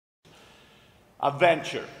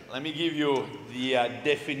Adventure. Let me give you the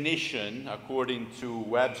definition according to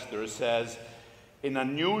Webster. It says, an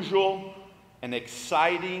unusual and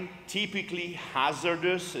exciting, typically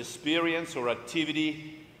hazardous experience or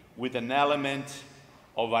activity with an element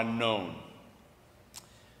of unknown.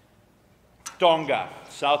 Tonga,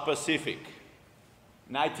 South Pacific,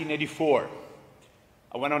 1984.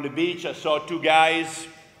 I went on the beach, I saw two guys,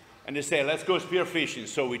 and they say, let's go spearfishing.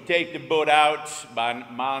 So we take the boat out about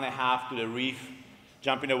a mile and a half to the reef,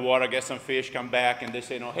 jump in the water, get some fish, come back, and they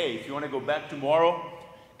say, no, hey, if you want to go back tomorrow,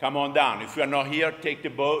 come on down. If you are not here, take the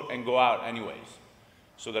boat and go out anyways.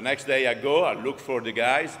 So the next day I go, I look for the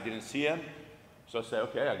guys, didn't see them. So I say,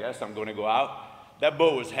 okay, I guess I'm going to go out. That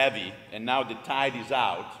boat was heavy, and now the tide is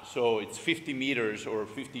out, so it's 50 meters or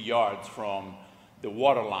 50 yards from the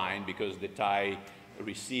water line because the tide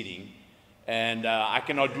receding. And I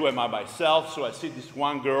cannot do it by myself, so I see this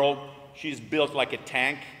one girl. She's built like a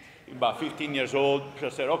tank, about 15 years old. So I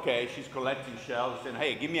said, okay, she's collecting shells. I said,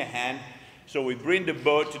 hey, give me a hand. So we bring the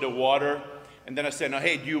boat to the water, and then I said, no,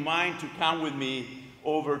 hey, do you mind to come with me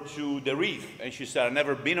over to the reef? And she said, I've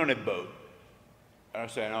never been on a boat. And I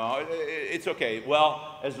said, no, it's okay.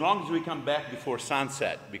 Well, as long as we come back before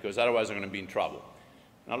sunset, because otherwise I'm going to be in trouble.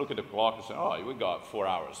 And I look at the clock and say, oh, we got 4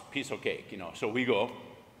 hours, piece of cake, you know. So we go.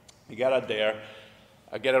 We get out there.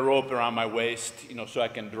 I get a rope around my waist, you know, so I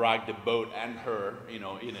can drag the boat and her, you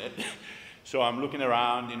know, in it. So I'm looking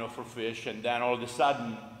around, you know, for fish, and then all of a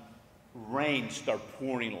sudden, rain started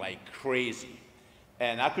pouring like crazy.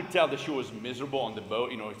 And I could tell that she was miserable on the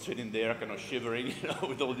boat, you know, sitting there, kind of shivering, you know,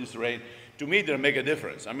 with all this rain. To me, it didn't make a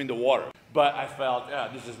difference. I'm in the water. But I felt, yeah,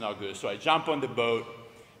 this is not good. So I jump on the boat,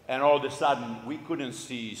 and all of a sudden, we couldn't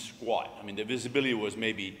see squat. I mean, the visibility was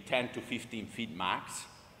maybe 10 to 15 feet max.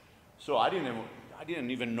 So I didn't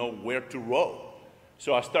even know where to row.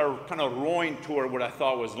 So I started kind of rowing toward what I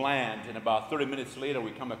thought was land, and about 30 minutes later, we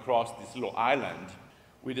come across this little island.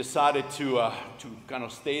 We decided to kind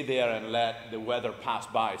of stay there and let the weather pass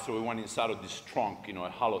by. So we went inside of this trunk, you know, a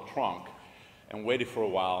hollow trunk, and waited for a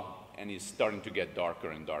while, and it's starting to get darker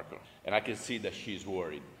and darker. And I can see that she's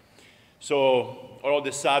worried. So all of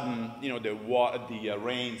a sudden, you know, the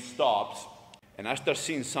rain stops, and I start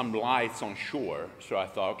seeing some lights on shore. So I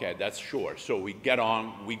thought, okay, that's shore. So we get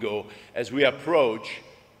on, we go. As we approach,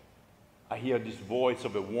 I hear this voice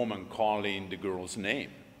of a woman calling the girl's name.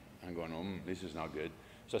 I'm going, this is not good.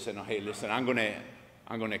 So I said, no, hey, listen, I'm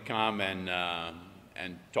gonna come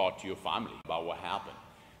and talk to your family about what happened.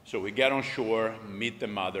 So we get on shore, meet the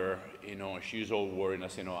mother, you know, she's all worried. And I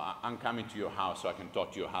said, no, I'm coming to your house so I can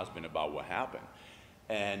talk to your husband about what happened.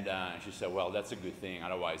 And she said, well, that's a good thing.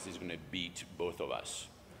 Otherwise, he's going to beat both of us.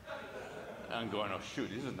 I'm going, oh, shoot,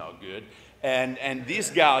 this is not good. And this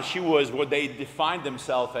gal, she was what they defined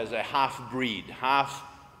themselves as a half-breed, half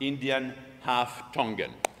Indian, half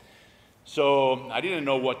Tongan. So I didn't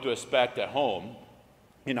know what to expect at home.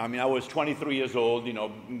 You know, I mean, I was 23 years old, you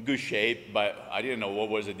know, in good shape, but I didn't know what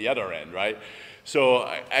was at the other end, right? So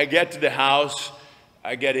I get to the house.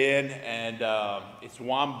 I get in, and it's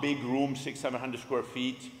one big room, 600-700 square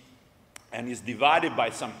feet, and it's divided by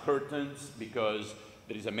some curtains because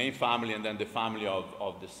there is a main family and then the family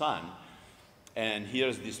of the son. And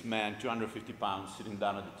here's this man, 250 pounds, sitting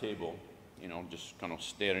down at the table, you know, just kind of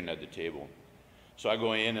staring at the table. So I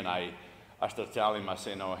go in and I start telling him, I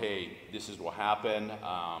say, no, hey, this is what happened.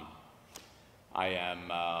 I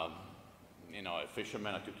am, you know, a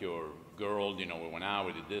fisherman. I took your girl, you know, we went out,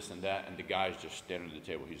 we did this and that, and the guy's just standing at the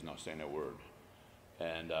table. He's not saying a word.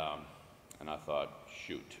 And I thought,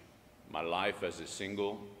 shoot, my life as a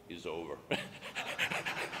single is over.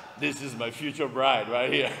 This is my future bride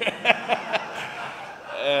right here.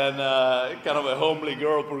 And kind of a homely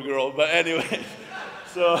girl, poor girl. But anyway,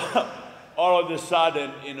 so all of a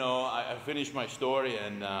sudden, you know, I finished my story,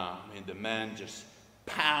 and the man just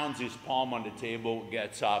pounds his palm on the table,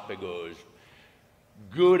 gets up and goes,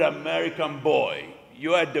 good American boy,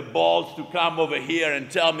 you had the balls to come over here and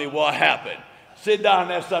tell me what happened. Sit down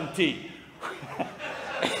and have some tea.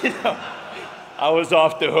 You know, I was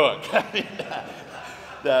off the hook.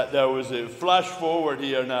 There was a flash forward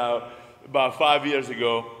here now. About 5 years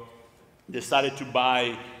ago, decided to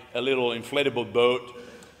buy a little inflatable boat,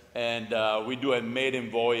 and we do a maiden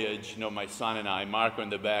voyage, you know, my son and I, Marco in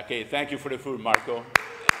the back. Hey, thank you for the food, Marco.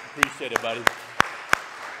 Appreciate it, buddy.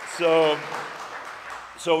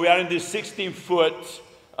 So we are in this 16-foot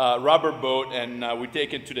rubber boat, and we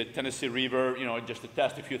take it to the Tennessee River, you know, just to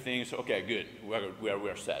test a few things. Okay, good,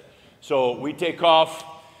 we're set. So we take off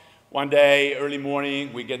one day, early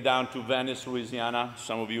morning. We get down to Venice, Louisiana.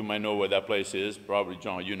 Some of you might know where that place is. Probably,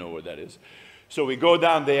 John, you know where that is. So we go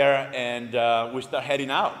down there, and we start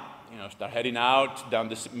heading out. start heading out down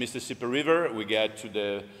the Mississippi River. We get to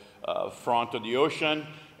the front of the ocean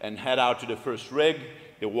and head out to the first rig.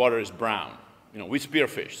 The water is brown. We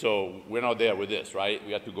spearfish, so we're not there with this, right?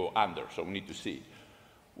 We have to go under, so we need to see.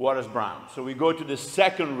 Water's brown. So we go to the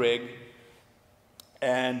second rig,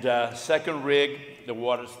 and second rig, the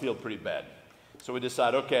water's still pretty bad. So we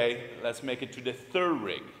decide, okay, let's make it to the third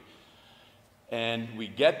rig. And we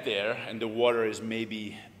get there, and the water is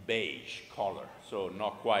maybe beige color, so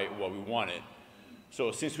not quite what we wanted.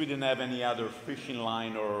 So since we didn't have any other fishing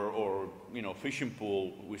line or fishing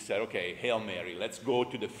pool, we said, okay, Hail Mary, let's go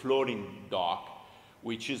to the floating dock,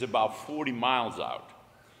 which is about 40 miles out.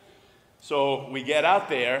 So we get out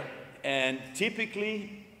there, and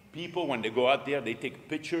typically people, when they go out there, they take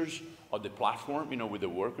pictures of the platform, with the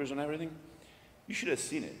workers and everything. You should have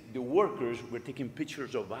seen it. The workers were taking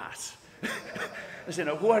pictures of us. I said,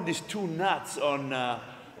 who are these two nuts on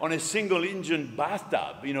a single engine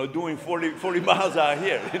bathtub, doing 40 miles out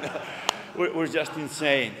here? We're just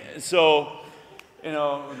insane. So, we're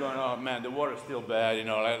going, oh man, the water's still bad,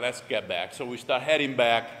 let's get back. So we start heading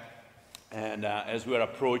back, and as we're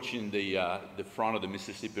approaching the front of the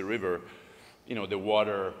Mississippi River, the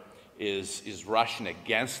water is rushing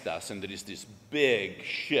against us, and there is this big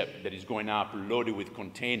ship that is going up loaded with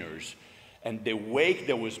containers. And the wake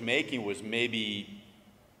that was making was maybe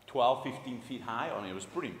 12, 15 feet high. It was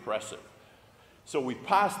pretty impressive. So we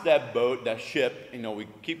passed that boat, that ship, we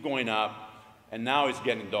keep going up, and now it's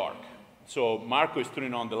getting dark. So Marco is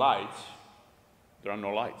turning on the lights. There are no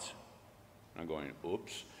lights. I'm going,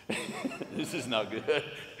 oops, this is not good.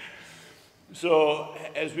 So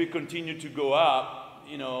as we continue to go up,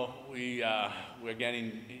 we're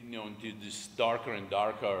getting, into this darker and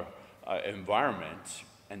darker environment.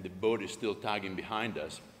 And the boat is still tugging behind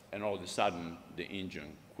us, and all of a sudden, the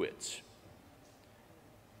engine quits.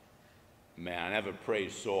 Man, I never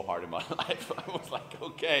prayed so hard in my life. I was like,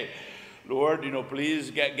 okay, Lord,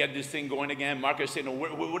 please get this thing going again. Marcus said,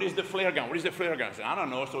 what is the flare gun? What is the flare gun? I said, I don't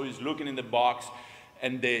know. So he's looking in the box,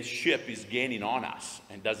 and the ship is gaining on us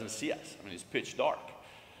and doesn't see us. It's pitch dark.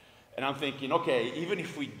 And I'm thinking, okay, even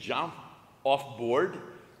if we jump off board,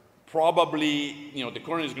 probably, the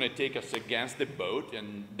current is going to take us against the boat,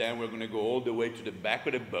 and then we're going to go all the way to the back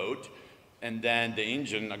of the boat, and then the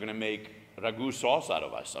engine are going to make ragu sauce out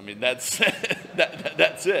of us. That's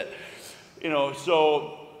that's it.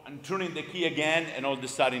 So I'm turning the key again, and all of a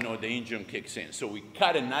sudden, the engine kicks in. So we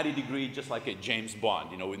cut a 90 degree, just like a James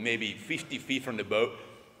Bond, with maybe 50 feet from the boat,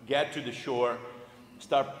 get to the shore,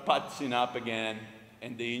 start putzing up again,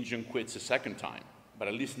 and the engine quits a second time. But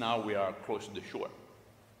at least now we are close to the shore.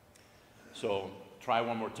 So try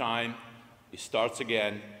one more time, it starts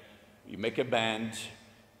again, you make a bend,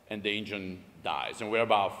 and the engine dies. And we're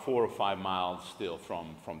about 4 or 5 miles still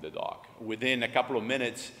from the dock. Within a couple of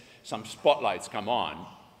minutes, some spotlights come on,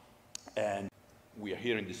 and we are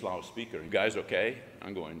hearing this loudspeaker. You guys okay?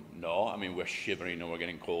 I'm going, no. We're shivering, we're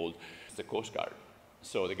getting cold. It's the Coast Guard.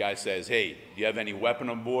 So the guy says, hey, do you have any weapon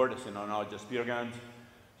on board? I said, no, just spear guns.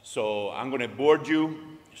 So I'm going to board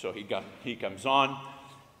you. So he comes on,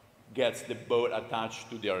 gets the boat attached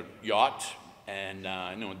to their yacht, and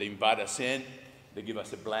they invite us in. They give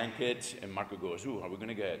us a blanket, and Marco goes, ooh, are we going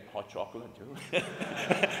to get hot chocolate too?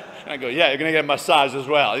 And I go, yeah, you're going to get a massage as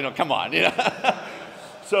well. Come on.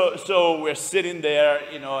 So we're sitting there,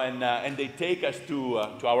 and they take us to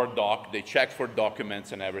our dock. They check for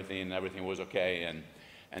documents and everything was okay,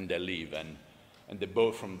 and they leave. And the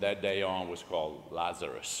boat from that day on was called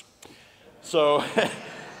Lazarus. So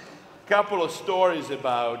couple of stories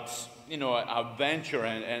about, adventure,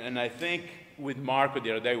 and I think with Marco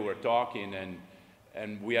the other day we were talking,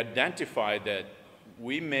 and we identified that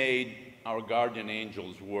we made our guardian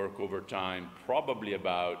angels work over time probably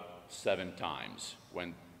about 7 times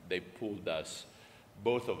when they pulled us,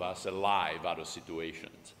 both of us, alive out of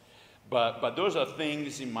situations. But those are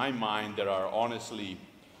things in my mind that are honestly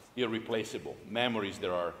irreplaceable, memories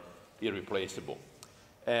that are irreplaceable.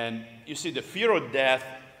 And you see, the fear of death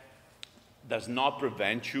does not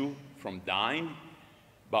prevent you from dying,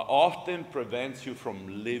 but often prevents you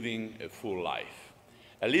from living a full life.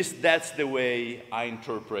 At least that's the way I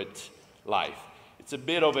interpret life. It's a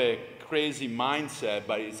bit of a crazy mindset,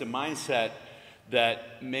 but it's a mindset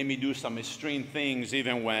that made me do some extreme things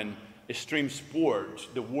even when extreme sport,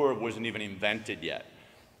 the word wasn't even invented yet.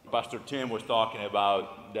 Pastor Tim was talking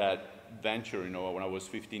about that venture, when I was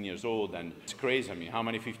 15 years old, and it's crazy. How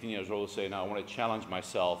many 15 years old say, now I want to challenge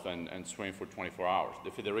myself and swim for 24 hours?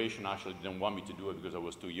 The Federation actually didn't want me to do it because I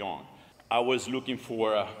was too young. I was looking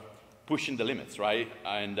for pushing the limits, right?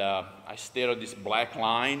 And I stayed on this black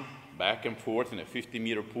line, back and forth in a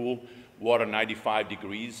 50-meter pool, water 95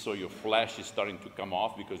 degrees, so your flesh is starting to come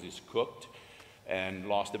off because it's cooked, and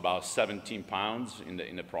lost about 17 pounds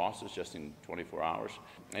in the process, just in 24 hours,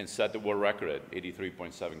 and set the world record at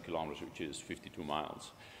 83.7 kilometers, which is 52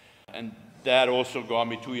 miles. And that also got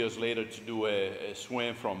me 2 years later to do a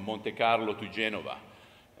swim from Monte Carlo to Genova.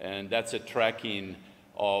 And that's a trekking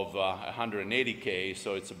of 180K,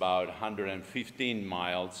 so it's about 115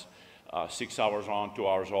 miles, 6 hours on, 2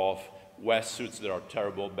 hours off. Wetsuits that are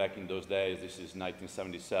terrible back in those days. This is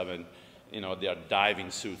 1977. You know, they are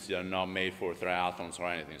diving suits. They are not made for triathlons or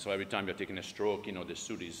anything. So every time you're taking a stroke, you know, the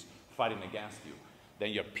suit is fighting against you.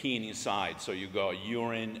 Then you're peeing inside, so you got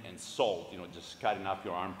urine and salt, you know, just cutting up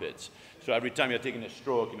your armpits. So every time you're taking a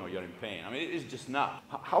stroke, you know, you're in pain. I mean, it's just not.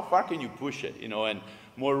 How far can you push it, you know? And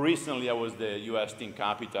more recently, I was the U.S. team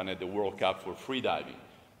captain at the World Cup for freediving.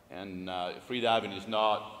 And freediving is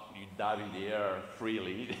not you dive in the air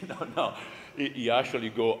freely. No. You actually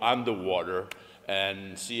go underwater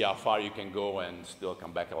and see how far you can go and still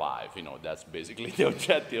come back alive. You know, that's basically the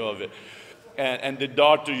objective of it. And the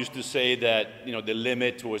doctor used to say that, you know, the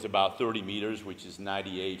limit was about 30 meters, which is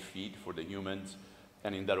 98 feet for the humans.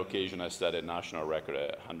 And in that occasion, I set a national record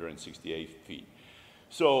at 168 feet.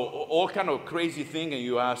 So all kind of crazy thing, and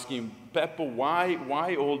you ask him, Peppo,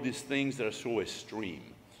 why all these things that are so extreme?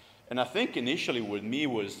 And I think initially with me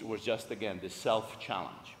was just, again, the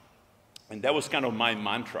self-challenge. And that was kind of my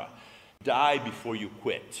mantra. Die before you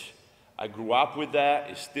quit. I grew up with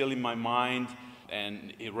that. It's still in my mind.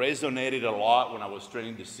 And it resonated a lot when I was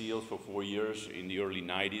training the SEALs for 4 years in the early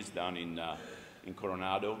 90s down in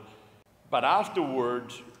Coronado. But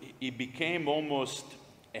afterwards, it became almost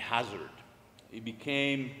a hazard. It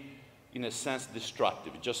became, in a sense,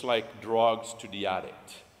 destructive, just like drugs to the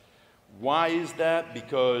addict. Why is that?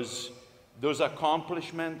 Because those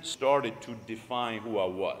accomplishments started to define who I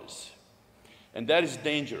was. And that is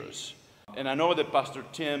dangerous. And I know that Pastor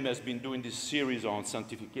Tim has been doing this series on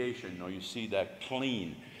sanctification. You know, you see that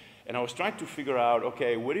clean. And I was trying to figure out,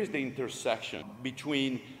 okay, what is the intersection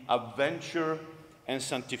between adventure and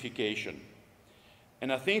sanctification?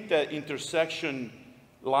 And I think that intersection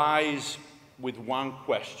lies with one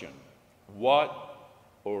question. What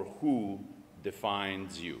or who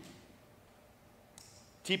defines you?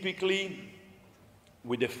 Typically,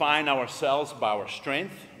 we define ourselves by our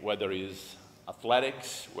strength, whether it's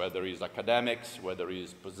athletics, whether it's academics, whether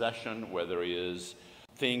it's possession, whether it's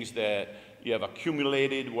things that you have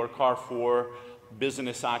accumulated, work hard for,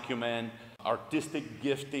 business acumen, artistic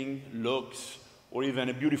gifting, looks, or even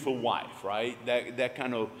a beautiful wife, right? That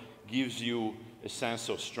kind of gives you a sense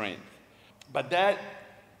of strength. But that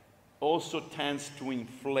also tends to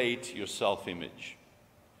inflate your self-image.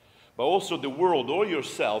 But also the world or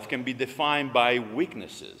yourself can be defined by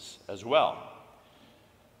weaknesses as well.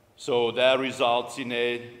 So that results in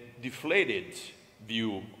a deflated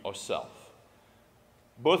view of self.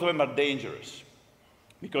 Both of them are dangerous.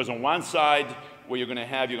 Because on one side, what you're going to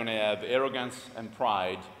have arrogance and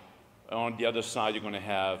pride. On the other side, you're going to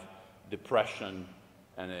have depression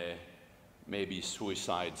and a maybe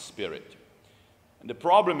suicide spirit. And the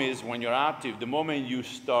problem is when you're active, the moment you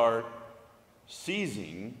start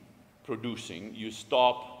ceasing producing, you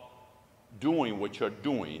stop doing what you're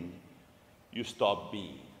doing, you stop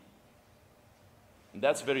being. And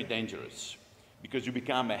that's very dangerous because you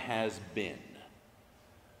become a has-been.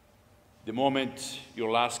 The moment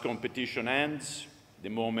your last competition ends, the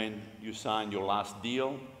moment you sign your last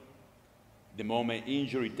deal, the moment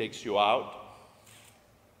injury takes you out,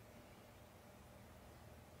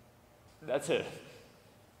 that's a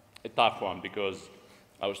tough one because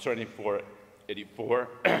I was training for 84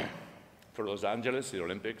 for Los Angeles, the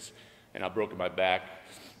Olympics, and I broke my back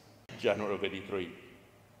January of 83.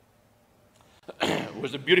 It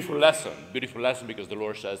was a beautiful lesson because the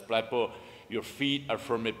Lord says, Pleppo, your feet are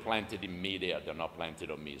firmly planted in me there, they're not planted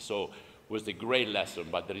on me. So it was a great lesson,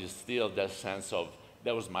 but there is still that sense of,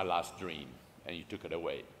 that was my last dream, and you took it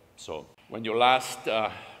away. So when your last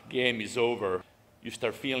game is over, you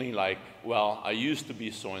start feeling like, well, I used to be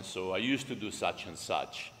so-and-so, I used to do such and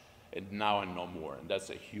such, and now I'm no more, and that's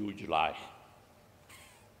a huge lie.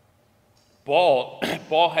 Paul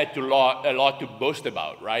had a lot to boast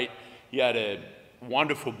about, right? He had a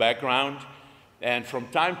wonderful background, and from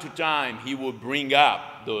time to time, he would bring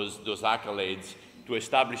up those accolades to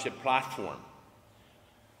establish a platform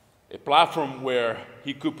where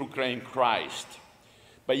he could proclaim Christ.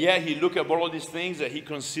 But yet, he looked at all of these things and he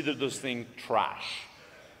considered those things trash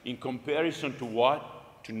in comparison to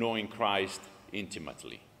what? To knowing Christ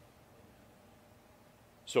intimately.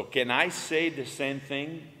 So can I say the same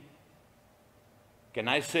thing? Can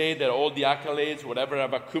I say that all the accolades, whatever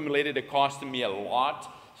I've accumulated, it costed me a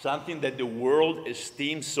lot, something that the world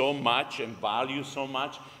esteems so much and values so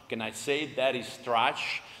much, can I say that is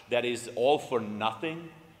trash, that is all for nothing?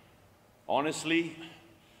 Honestly,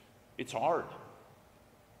 it's hard.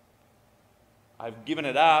 I've given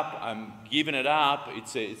it up, I'm giving it up,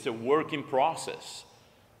 it's a working process.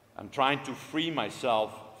 I'm trying to free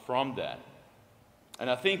myself from that. And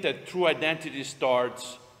I think that true identity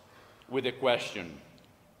starts with a question.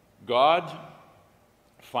 God,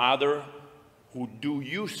 Father, who do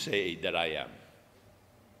you say that I am?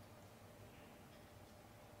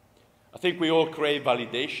 I think we all crave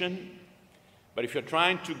validation, but if you're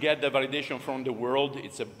trying to get the validation from the world,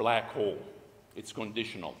 it's a black hole. It's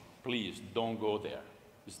conditional. Please, don't go there.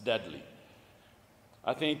 It's deadly.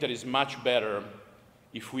 I think that it's much better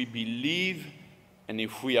if we believe and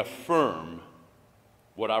if we affirm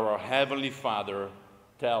what our Heavenly Father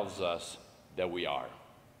tells us that we are.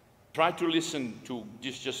 Try to listen to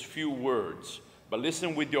just few words, but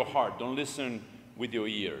listen with your heart. Don't listen with your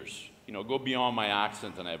ears. You know, go beyond my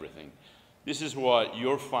accent and everything. This is what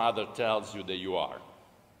your Father tells you that you are.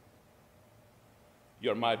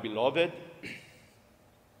 You're my beloved.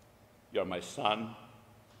 You're my son.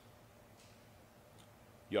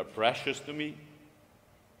 You're precious to me.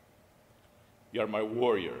 You're my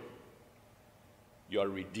warrior. You're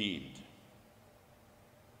redeemed.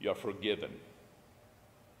 You're forgiven.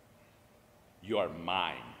 You are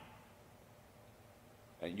mine.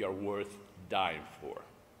 And you're worth dying for.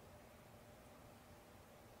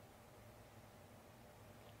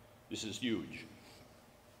 This is huge.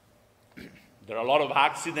 There are a lot of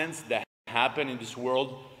accidents that happen in this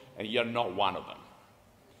world, and you're not one of them.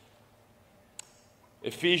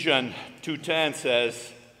 Ephesians 2:10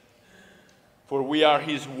 says, "For we are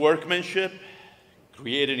his workmanship,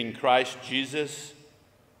 created in Christ Jesus,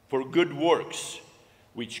 for good works,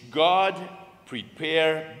 which God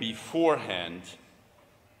prepared beforehand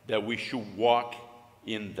that we should walk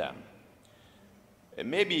in them." And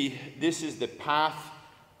maybe this is the path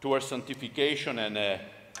towards sanctification and a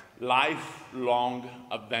lifelong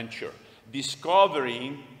adventure,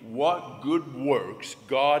 discovering what good works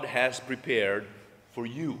God has prepared for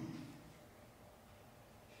you.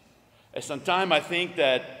 And sometimes I think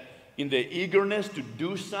that in the eagerness to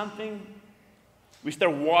do something, we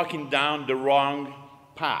start walking down the wrong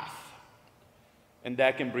path, and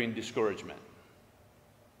that can bring discouragement.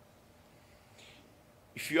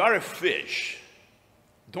 If you are a fish,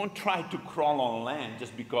 don't try to crawl on land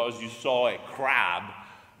just because you saw a crab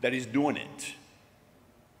that is doing it.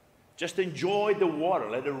 Just enjoy the water,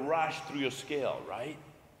 let it rush through your scale, right?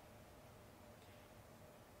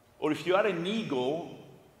 Or if you are an eagle,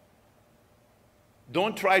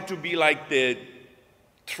 don't try to be like the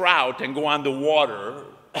trout and go underwater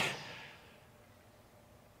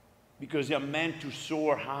because you're meant to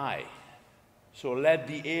soar high. So let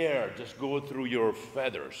the air just go through your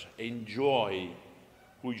feathers. Enjoy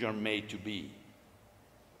who you're made to be.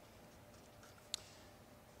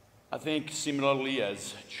 I think similarly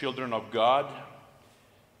as children of God,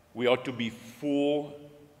 we ought to be full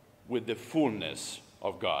with the fullness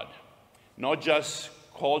of God. Not just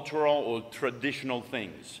cultural or traditional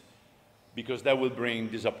things, because that will bring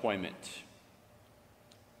disappointment.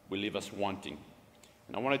 Will leave us wanting.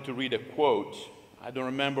 And I wanted to read a quote. I don't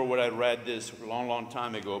remember where I read this a long, long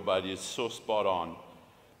time ago, but it's so spot on.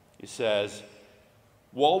 It says,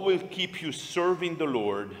 "What will keep you serving the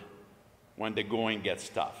Lord when the going gets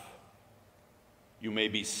tough? You may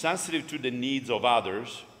be sensitive to the needs of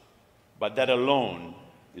others, but that alone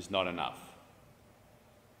is not enough.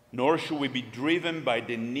 Nor should we be driven by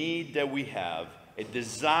the need that we have, a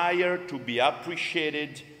desire to be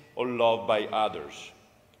appreciated or loved by others.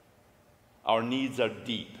 Our needs are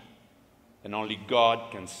deep, and only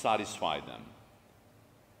God can satisfy them.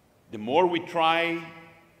 The more we try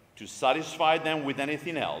to satisfy them with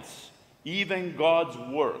anything else, even God's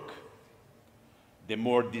work, the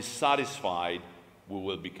more dissatisfied we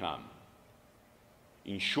will become.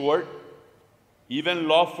 In short, even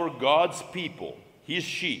love for God's people, his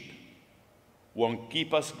sheep, won't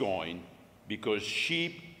keep us going because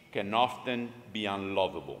sheep can often be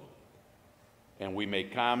unlovable, and we may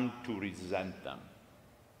come to resent them."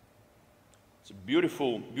 It's a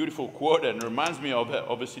beautiful, beautiful quote, and it reminds me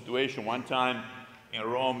of a situation. One time in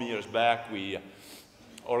Rome, years back, we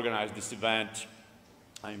organized this event.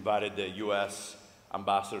 I invited the U.S.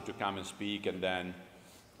 ambassador to come and speak, and then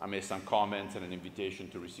I made some comments and an invitation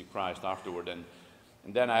to receive Christ afterward. And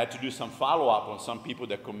then I had to do some follow-up on some people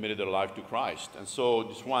that committed their life to Christ. And so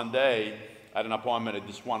this one day, I had an appointment at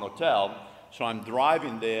this one hotel. So I'm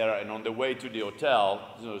driving there, and on the way to the hotel,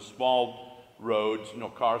 a small road,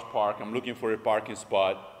 cars parked. I'm looking for a parking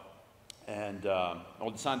spot. And all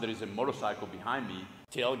of a sudden, there is a motorcycle behind me,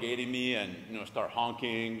 tailgating me, and start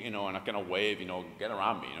honking, and I kind of wave, get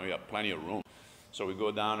around me, you have plenty of room. So we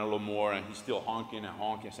go down a little more, and he's still honking and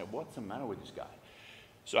honking. I said, what's the matter with this guy?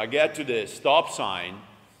 So I get to the stop sign.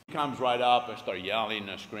 He comes right up and start yelling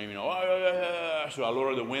and screaming. Oh, yeah. So I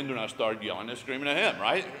lower the window and I start yelling and screaming at him,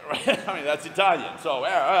 right? I mean, that's Italian. So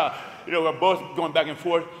we're both going back and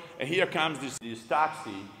forth. And here comes this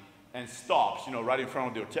taxi and stops, right in front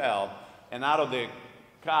of the hotel. And out of the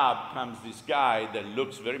cab comes this guy that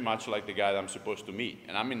looks very much like the guy that I'm supposed to meet.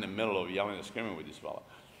 And I'm in the middle of yelling and screaming with this fella.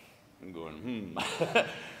 I'm going,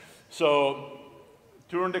 So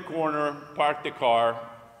turn the corner, park the car.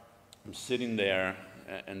 I'm sitting there,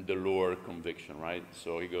 and the Lord conviction, right?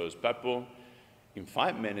 So he goes, Peppo, in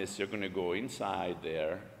 5 minutes, you're going to go inside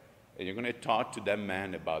there, and you're going to talk to that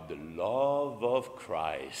man about the love of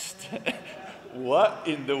Christ. What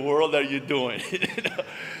in the world are you doing?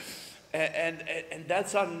 And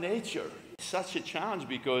that's our nature. It's such a challenge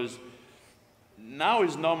because now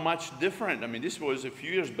is not much different. I mean, this was a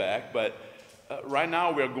few years back, but right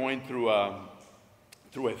now we're going through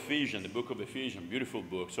Ephesians, the book of Ephesians, beautiful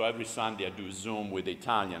book. So every Sunday I do Zoom with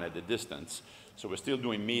Italian at the distance. So we're still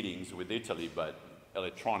doing meetings with Italy, but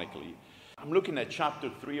electronically. I'm looking at chapter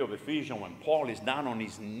 3 of Ephesians when Paul is down on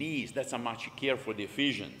his knees. That's how much he cared for the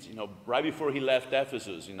Ephesians. Right before he left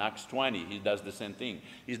Ephesus in Acts 20, he does the same thing.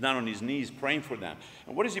 He's down on his knees praying for them.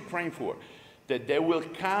 And what is he praying for? That they will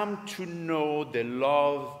come to know the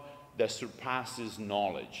love that surpasses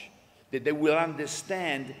knowledge. That they will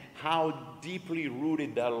understand how deeply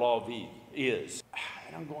rooted that love is.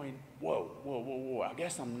 And I'm going, whoa, I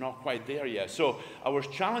guess I'm not quite there yet. So I was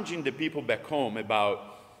challenging the people back home about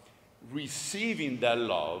receiving that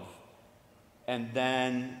love and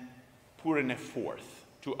then putting it forth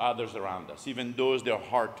to others around us, even those that are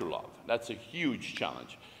hard to love. That's a huge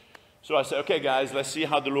challenge. So I said, okay, guys, let's see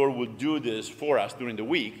how the Lord will do this for us during the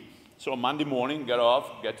week. So Monday morning, get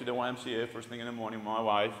to the YMCA first thing in the morning with my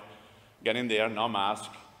wife, get in there, no mask,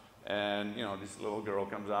 and this little girl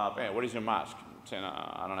comes up, hey, what is your mask? I'm saying,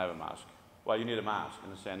 I don't have a mask. Well, you need a mask.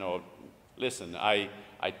 And I say, no, listen, I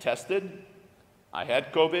tested, I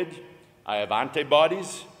had COVID, I have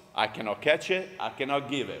antibodies, I cannot catch it, I cannot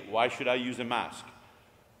give it. Why should I use a mask?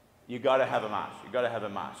 You gotta have a mask, you gotta have a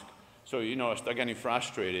mask. So, I start getting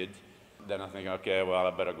frustrated. Then I think, okay, well,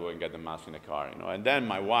 I better go and get the mask in the car, And then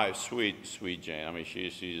my wife, sweet Jane, I mean,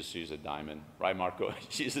 she's a diamond, right, Marco?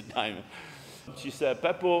 She's a diamond. She said,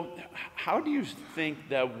 Peppo, how do you think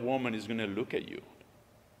that woman is gonna look at you?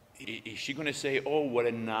 Is she going to say, oh, what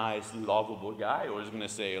a nice, lovable guy? Or is she going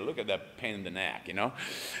to say, look at that pain in the neck,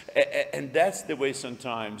 And that's the way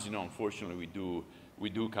sometimes, unfortunately, we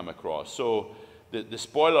do come across. So the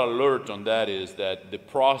spoiler alert on that is that the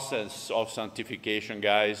process of sanctification,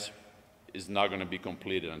 guys, is not going to be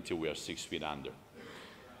completed until we are 6 feet under.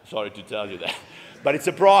 Sorry to tell you that. But it's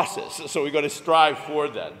a process, so we've got to strive for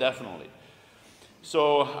that, definitely.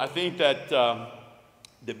 So I think that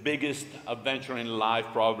the biggest adventure in life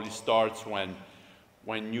probably starts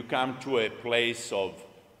when you come to a place of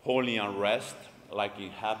holy unrest, like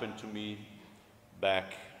it happened to me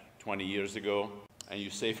back 20 years ago, and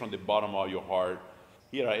you say from the bottom of your heart,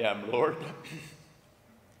 here I am, Lord.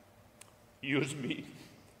 Use me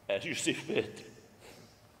as you see fit.